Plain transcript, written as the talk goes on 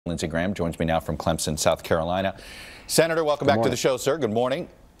Lindsey Graham joins me now from Clemson, South Carolina. Senator, welcome back to the show, sir. Good morning.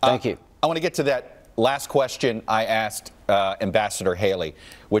 Thank you. I want to get to that last question I asked Ambassador Haley,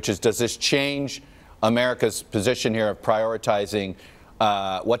 which is, does this change America's position here of prioritizing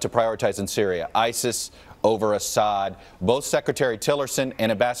what to prioritize in Syria? ISIS over Assad. Both Secretary Tillerson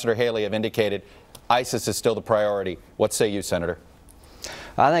and Ambassador Haley have indicated ISIS is still the priority. What say you, Senator?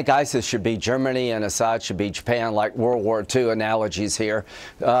 I think ISIS should be Germany and Assad should be Japan, like World War II analogies here.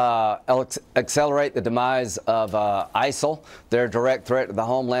 Accelerate the demise of ISIL. They're a direct threat to the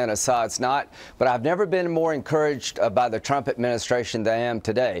homeland. Assad's not. But I've never been more encouraged by the Trump administration than I am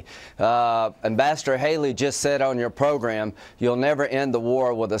today. Ambassador Haley just said on your program, you'll never end the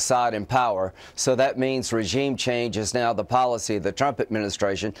war with Assad in power. So that means regime change is now the policy of the Trump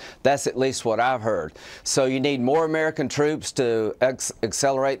administration. That's at least what I've heard. So you need more American troops to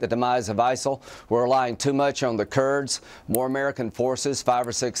accelerate the demise of ISIL. We're relying too much on the Kurds. More American forces, 5,000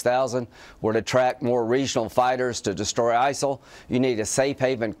 or 6,000, would attract more regional fighters to destroy ISIL. You need a safe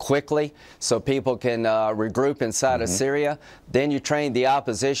haven quickly so people can regroup inside of Syria. Then you train the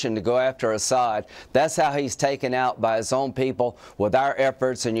opposition to go after Assad. That's how he's taken out by his own people with our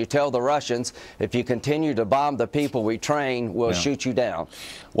efforts. And you tell the Russians, if you continue to bomb the people we train, we'll shoot you down.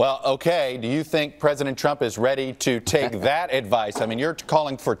 Well, okay. Do you think President Trump is ready to take that advice? I mean, you're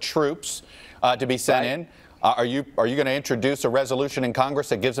calling for troops to be sent in. Are you going to introduce a resolution in Congress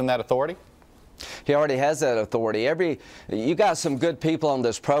that gives him that authority? He already has that authority. You got some good people on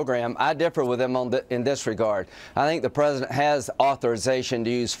this program. I differ with him in this regard. I think the president has authorization to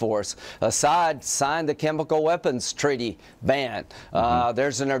use force. Assad signed the chemical weapons treaty ban.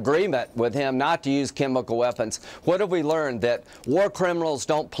 There's an agreement with him not to use chemical weapons. What have we learned? That war criminals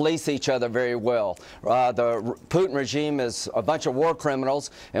don't police each other very well. The Putin regime is a bunch of war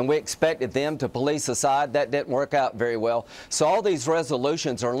criminals, and we expected them to police Assad. That didn't work out very well. So all these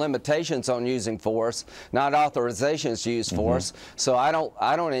resolutions are limitations on using force, not authorizations to use force. So I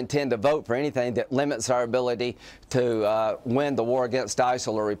don't intend to vote for anything that limits our ability to win the war against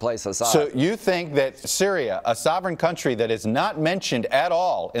ISIL or replace Assad. So you think that Syria, a sovereign country that is not mentioned at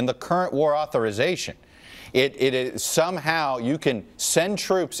all in the current war authorization, it is somehow you can send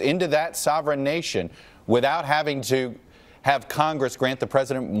troops into that sovereign nation without having to have Congress grant the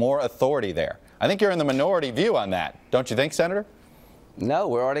president more authority there? I think you're in the minority view on that. Don't you think, Senator? No,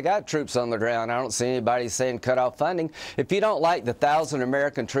 we already got troops on the ground. I don't see anybody saying cut off funding. If you don't like the 1,000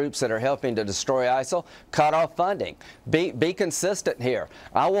 American troops that are helping to destroy ISIL, cut off funding. Be consistent here.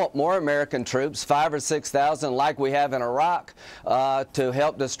 I want more American troops, 5,000 or 6,000 like we have in Iraq, to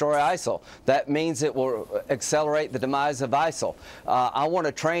help destroy ISIL. That means it will accelerate the demise of ISIL. I want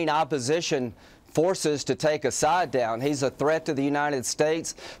to train opposition forces to take Assad down. He's a threat to the United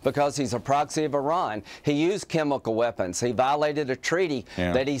States because he's a proxy of Iran. He used chemical weapons. He violated a treaty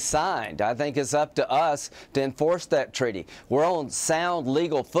that he signed. I think it's up to us to enforce that treaty. We're on sound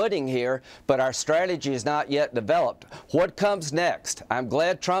legal footing here, but our strategy is not yet developed. What comes next? I'm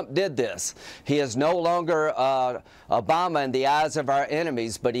glad Trump did this. He is no longer Obama in the eyes of our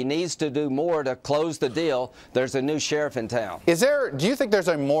enemies, but he needs to do more to close the deal. There's a new sheriff in town. Do you think there's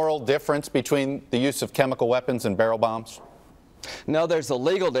a moral difference between the use of chemical weapons and barrel bombs? No, there's a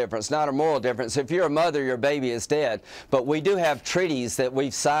legal difference, not a moral difference. If you're a mother, your baby is dead. But we do have treaties that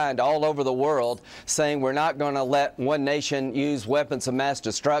we've signed all over the world saying we're not going to let one nation use weapons of mass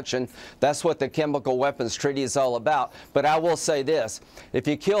destruction. That's what the chemical weapons treaty is all about. But I will say this. If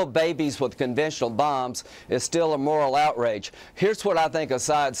you kill babies with conventional bombs, it's still a moral outrage. Here's what I think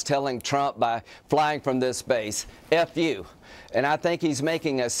Assad's telling Trump by flying from this base. F you. And I think he's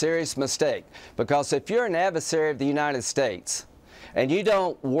making a serious mistake, because if you're an adversary of the United States and you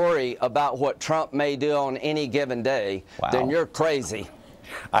don't worry about what Trump may do on any given day, then you're crazy.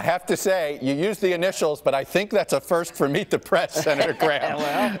 I have to say, you used the initials, but I think that's a first for Meet the Press, Senator Graham.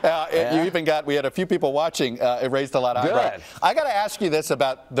 You even we had a few people watching. It raised a lot of eyebrows. I got to ask you this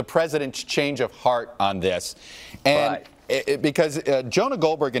about the president's change of heart on this. And because Jonah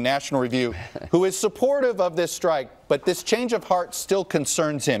Goldberg in National Review, who is supportive of this strike, but this change of heart still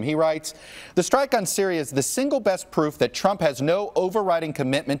concerns him. He writes, the strike on Syria is the single best proof that Trump has no overriding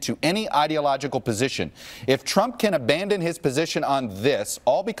commitment to any ideological position. If Trump can abandon his position on this,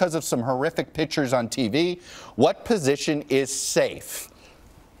 all because of some horrific pictures on TV, what position is safe?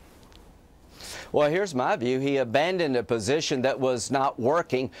 Well, here's my view. He abandoned a position that was not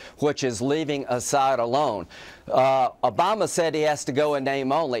working, which is leaving Assad alone. Obama said he has to go in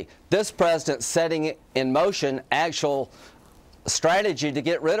name only. This president's setting in motion actual strategy to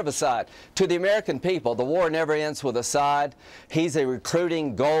get rid of Assad. To the American people, the war never ends with Assad. He's a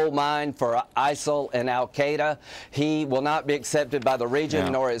recruiting gold mine for ISIL and Al-Qaeda. He will not be accepted by the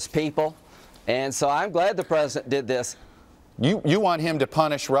region nor his people. And so I'm glad the president did this. You want him to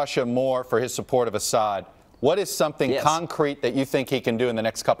punish Russia more for his support of Assad. What is something concrete that you think he can do in the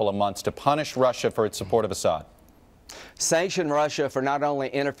next couple of months to punish Russia for its support of Assad? Sanction Russia for not only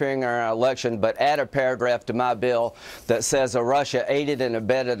interfering in our election, but add a paragraph to my bill that says Russia aided and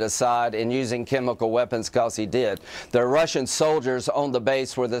abetted Assad in using chemical weapons, because he did. The Russian soldiers on the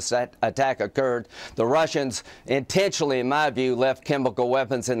base where this attack occurred, the Russians intentionally, in my view, left chemical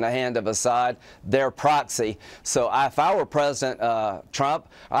weapons in the hand of Assad, their proxy. So if I were President Trump,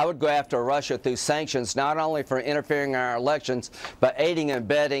 I would go after Russia through sanctions, not only for interfering in our elections, but aiding and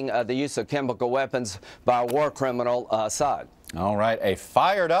abetting the use of chemical weapons by a war criminal, Assad. All right, a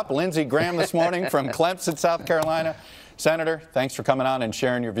fired up Lindsey Graham this morning from Clemson, South Carolina. Senator, thanks for coming on and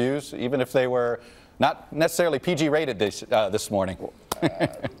sharing your views, even if they were not necessarily PG rated this morning.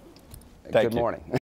 Good morning.